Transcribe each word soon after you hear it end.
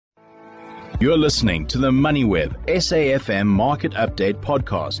You're listening to the MoneyWeb SAFM Market Update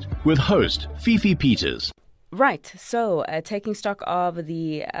podcast with host Fifi Peters. Right, so taking stock of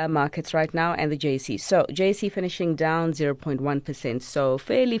the markets right now and the JSE. So JSE finishing down 0.1%, so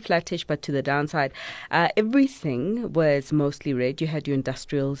fairly flattish but to the downside. Everything was mostly red. You had your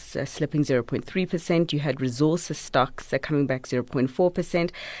industrials slipping 0.3%. You had resources stocks coming back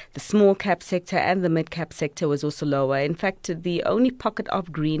 0.4%. The small cap sector and the mid cap sector was also lower. In fact, the only pocket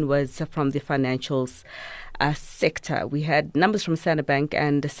of green was from the financials sector. We had numbers from Standard Bank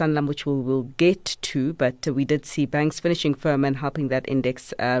and Sanlam, which we'll get to, but we did see banks finishing firm and helping that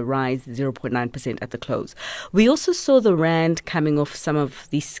index rise 0.9% at the close. We also saw the rand coming off some of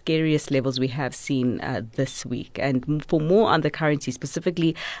the scariest levels we have seen this week. And for more on the currency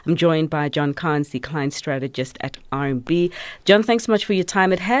specifically, I'm joined by John Carnes, the client strategist at RMB. John, thanks so much for your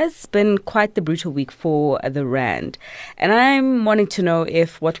time. It has been quite the brutal week for the rand. And I'm wanting to know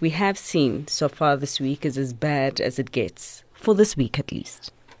if what we have seen so far this week is as bad as it gets, for this week at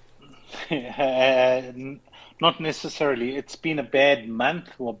least. Not necessarily. It's been a bad month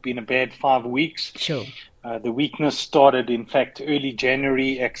or been a bad 5 weeks. Sure. The weakness started, in fact, early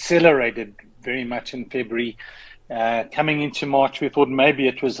January, accelerated very much in February. Coming into March, we thought maybe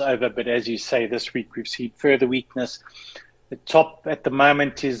it was over, but as you say, this week we've seen further weakness. The top at the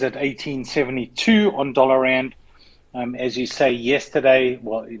moment is at 18.72 on dollar rand. As you say, yesterday,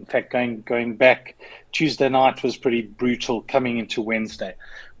 well, in fact, going back, Tuesday night was pretty brutal coming into Wednesday.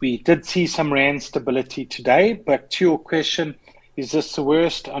 We did see some rand stability today, but to your question, is this the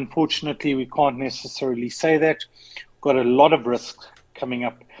worst? Unfortunately, we can't necessarily say that. We've got a lot of risk coming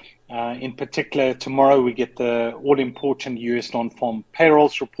up. In particular, tomorrow we get the all-important US non-farm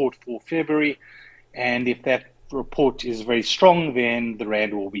payrolls report for February, and if that report is very strong, then the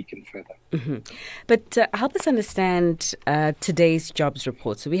rand will weaken further. Mm-hmm. But help us understand today's jobs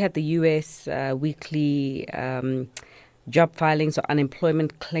report. So we had the US weekly job filings or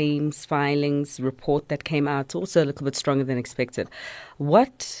unemployment claims filings report that came out, also a little bit stronger than expected.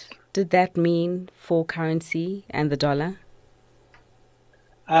 What did that mean for currency and the dollar?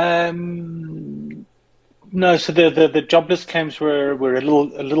 No, so the jobless claims were a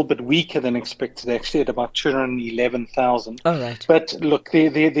little bit weaker than expected, actually, at about 211,000. Oh, right. But look,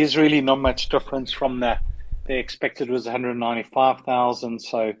 there's really not much difference from that. They expected was 195,000.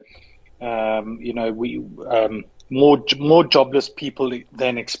 So, more jobless people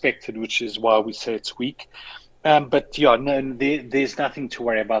than expected, which is why we say it's weak. But yeah, no, there's nothing to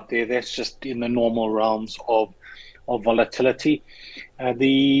worry about there. That's just in the normal realms of volatility.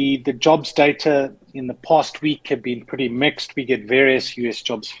 The jobs data in the past week have been pretty mixed. We get various US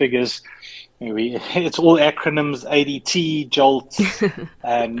jobs figures. It's all acronyms, ADT, JOLTS,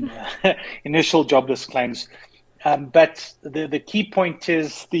 initial jobless claims. But the key point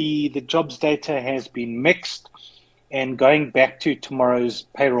is the jobs data has been mixed. And going back to tomorrow's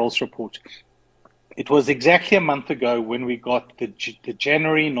payrolls report, it was exactly a month ago when we got the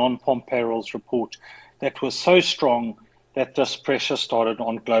January non-farm payrolls report that was so strong that this pressure started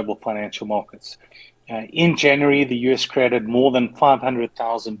on global financial markets. In January, the US created more than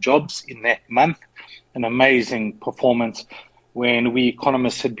 500,000 jobs in that month, an amazing performance when we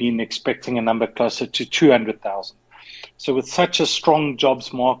economists had been expecting a number closer to 200,000. So with such a strong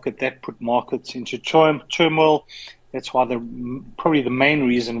jobs market, that put markets into turmoil. That's why probably the main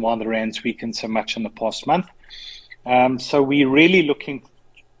reason why the rand's weakened so much in the past month. So we're really looking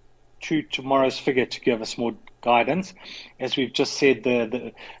to tomorrow's figure to give us more guidance. As we've just said,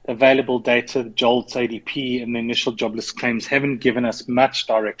 the available data, the JOLTS, ADP, and the initial jobless claims haven't given us much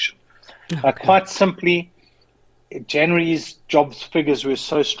direction. Okay. Quite simply, January's jobs figures were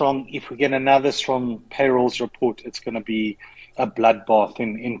so strong. If we get another strong payrolls report, it's going to be a bloodbath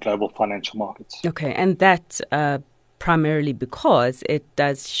in global financial markets. Okay, and that's primarily because it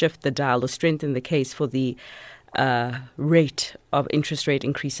does shift the dial or strengthen the case for the rate of interest rate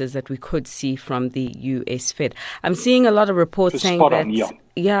increases that we could see from the US Fed. I'm seeing a lot of reports saying that...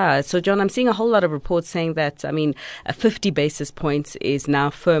 Yeah, so John, I'm seeing a whole lot of reports saying that, 50 basis points is now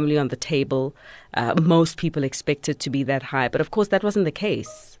firmly on the table. Most people expect it to be that high. But of course, that wasn't the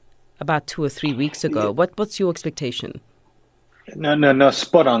case about 2 or 3 weeks ago. What's your expectation? No,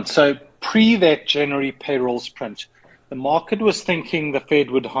 spot on. So pre that January payrolls print, the market was thinking the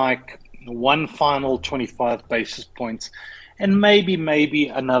Fed would hike one final 25 basis points and maybe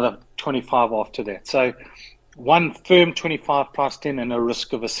another 25 after that. So one firm 25 priced in and a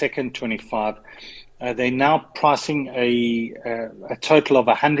risk of a second 25. They're now pricing a total of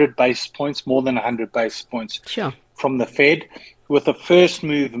 100 basis points, more than 100 basis points from the Fed, with the first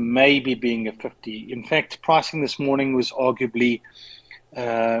move maybe being a 50. In fact, pricing this morning was arguably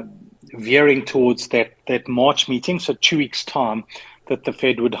veering towards that March meeting, so 2 weeks' time, that the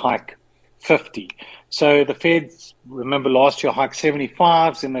Fed would hike 50. So the Feds, remember last year, hiked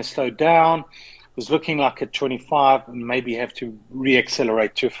 75s, and they slowed down. It was looking like at 25 and maybe have to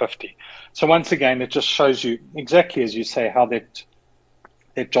reaccelerate to 50. So once again, it just shows you exactly as you say how that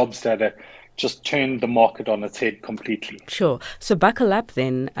jobs data just turned the market on its head completely. Sure. So buckle up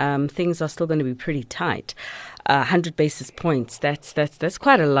then. Things are still going to be pretty tight. 100 basis points, that's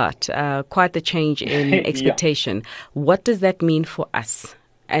quite a lot, quite the change in expectation. Yeah. What does that mean for us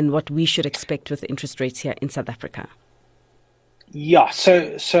and what we should expect with interest rates here in South Africa? Yeah,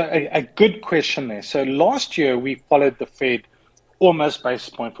 so a good question there. So last year we followed the Fed almost basis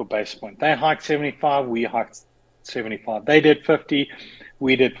point for basis point. They hiked 75, we hiked 75. They did 50,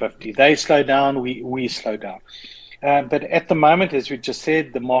 we did 50. They slowed down, we slowed down. But at the moment, as we just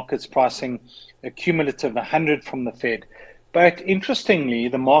said, the market's pricing a cumulative 100 from the Fed. But interestingly,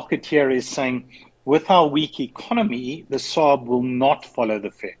 the market here is saying with our weak economy, the SARB will not follow the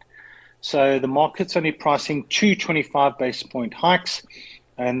Fed. So the market's only pricing 225 basis point hikes,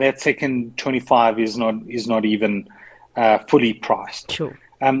 and that second 25 is not even fully priced. Sure.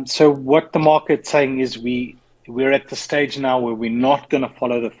 So what the market's saying is we're at the stage now where we're not going to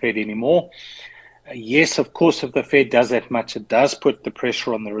follow the Fed anymore. Yes, of course, if the Fed does that much, it does put the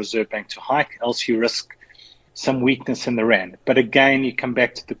pressure on the Reserve Bank to hike, else you risk some weakness in the rand. But again, you come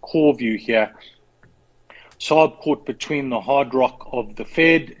back to the core view here. SARB caught between the hard rock of the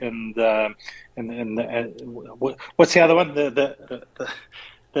Fed and what's the other one?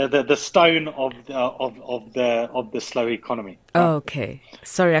 The stone of the slow economy. Oh, okay.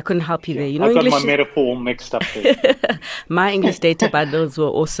 Sorry, I couldn't help you there. I got my metaphor mixed up there. My English data bundles were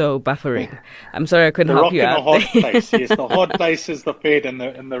also buffering. I'm sorry, I couldn't help you out. The rock in the hard place. Yes, the hard place is the Fed, and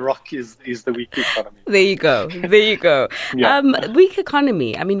the rock is the weak economy. There you go. Yeah. Weak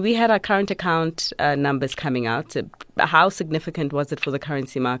economy. I mean, we had our current account numbers coming out. How significant was it for the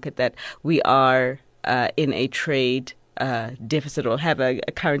currency market that we are in a trade deficit or have a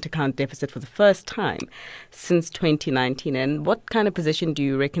current account deficit for the first time since 2019? And what kind of position do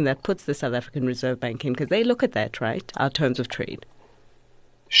you reckon that puts the South African Reserve Bank in? Because they look at that, right? Our terms of trade.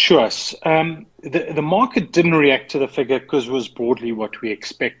 Sure. The market didn't react to the figure because it was broadly what we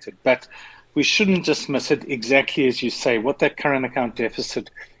expected. But we shouldn't dismiss it exactly as you say. What that current account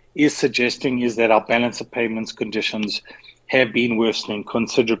deficit is suggesting is that our balance of payments conditions have been worsening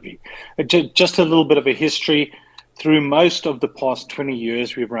considerably. Just a little bit of a history. Through most of the past 20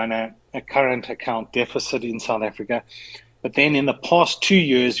 years, we've run a current account deficit in South Africa. But then in the past 2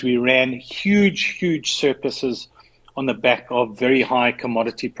 years, we ran huge surpluses on the back of very high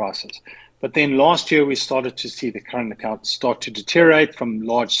commodity prices. But then last year, we started to see the current account start to deteriorate from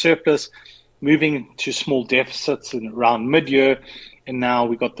large surplus, moving to small deficits in around mid-year. And now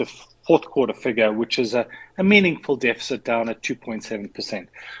we got the fourth quarter figure, which is a meaningful deficit down at 2.7%.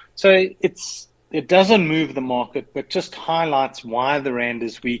 So it doesn't move the market, but just highlights why the rand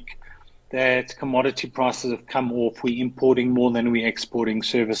is weak, that commodity prices have come off. We're importing more than we're exporting,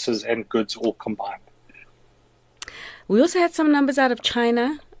 services and goods all combined. We also had some numbers out of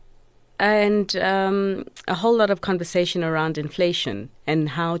China and a whole lot of conversation around inflation and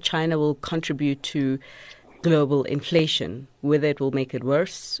how China will contribute to global inflation, whether it will make it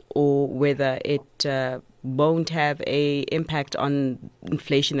worse or whether it won't have a impact on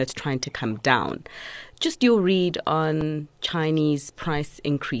inflation that's trying to come down. Just your read on Chinese price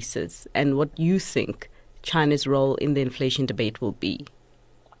increases and what you think China's role in the inflation debate will be.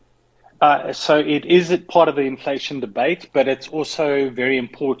 So it is part of the inflation debate, but it's also very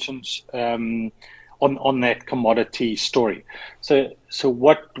important on that commodity story. So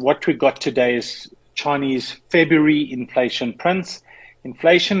what we got today is Chinese February inflation prints.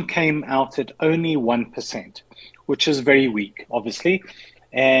 Inflation came out at only 1%, which is very weak, obviously.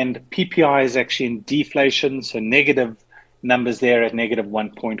 And PPI is actually in deflation, so negative numbers there at negative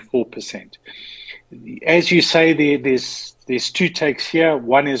 1.4%. As you say, there's two takes here.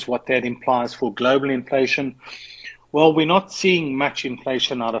 One is what that implies for global inflation. Well, we're not seeing much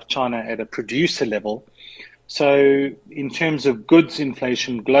inflation out of China at a producer level. So in terms of goods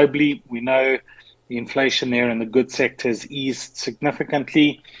inflation globally, we know the inflation there in the goods sector has eased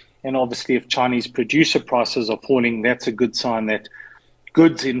significantly. And obviously, if Chinese producer prices are falling, that's a good sign that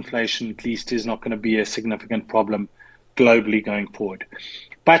goods inflation, at least, is not going to be a significant problem globally going forward.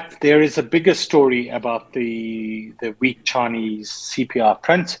 But there is a bigger story about the weak Chinese CPI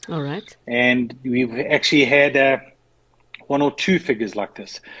print. All right. And we've actually had one or two figures like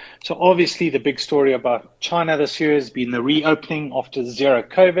this. So obviously, the big story about China this year has been the reopening after zero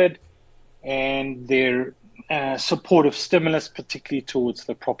COVID. And their supportive stimulus, particularly towards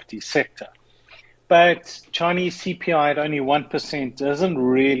the property sector. But Chinese CPI at only 1% doesn't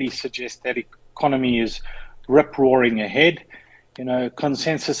really suggest that economy is rip-roaring ahead.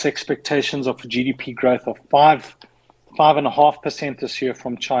 Consensus expectations of GDP growth of 5.5% this year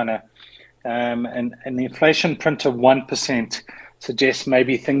from China, and the inflation print of 1% suggests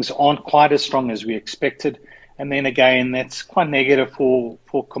maybe things aren't quite as strong as we expected. And then again, that's quite negative for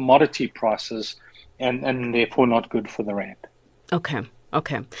commodity prices and therefore not good for the rand.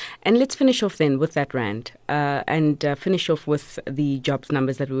 Okay. And let's finish off then with that rand and finish off with the jobs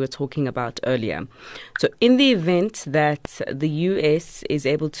numbers that we were talking about earlier. So in the event that the US is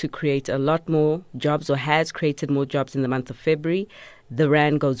able to create a lot more jobs or has created more jobs in the month of February, the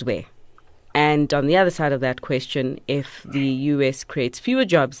rand goes where? And on the other side of that question, if the US creates fewer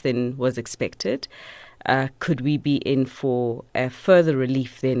jobs than was expected, could we be in for a further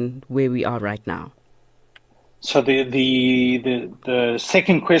relief than where we are right now? So the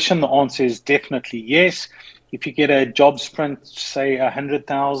second question, the answer is definitely yes. If you get a jobs print, say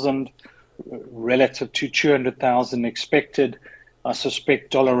 100,000 relative to 200,000 expected, I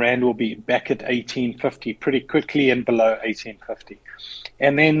suspect dollar rand will be back at 18.50 pretty quickly and below 18.50.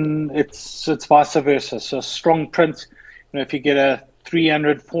 And then it's vice versa. So a strong print, if you get a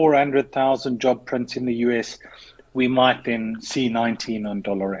 300, 400,000 job print in the US, we might then see 19 on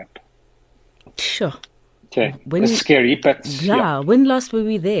dollar rand. Sure. Okay, it's scary, but... Yeah, when last were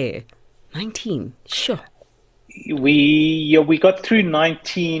we there? 19, sure. We got through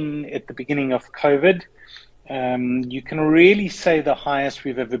 19 at the beginning of COVID. You can really say the highest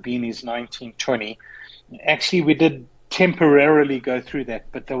we've ever been is 1920. Actually, we did temporarily go through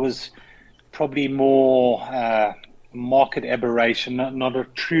that, but there was probably more market aberration, not a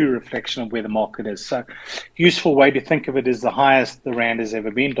true reflection of where the market is. So useful way to think of it is the highest the rand has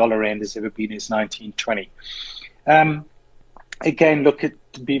ever been, dollar rand has ever been, is 1920. Again, look,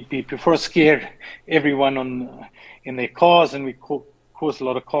 before I scare everyone in their cars and we cause a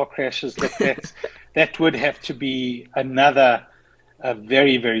lot of car crashes, that would have to be another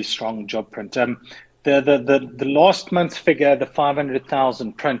very, very strong job print. The last month's figure, the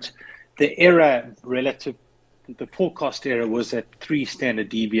 500,000 print, the error relative, the forecast error was at 3 standard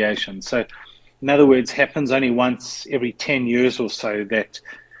deviations. So in other words, happens only once every 10 years or so that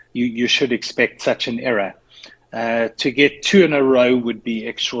you should expect such an error. To get 2 in a row would be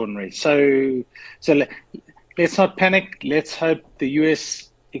extraordinary. So let's not panic. Let's hope the US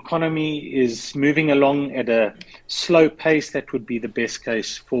economy is moving along at a slow pace. That would be the best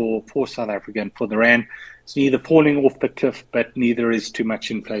case for South Africa and for the rand. It's neither falling off the cliff, but neither is too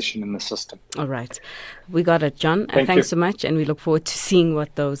much inflation in the system. All right. We got it, John. Thanks so much. And we look forward to seeing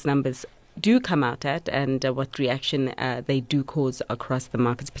what those numbers do come out at and what reaction they do cause across the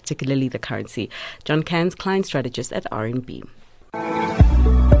markets, particularly the currency. John Cairns, client strategist at RMB.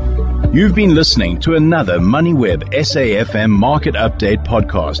 You've been listening to another MoneyWeb SAFM Market Update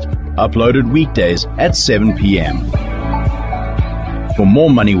podcast, uploaded weekdays at 7 p.m. For more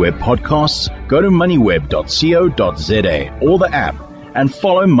MoneyWeb podcasts, go to moneyweb.co.za or the app and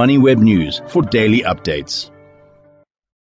follow MoneyWeb News for daily updates.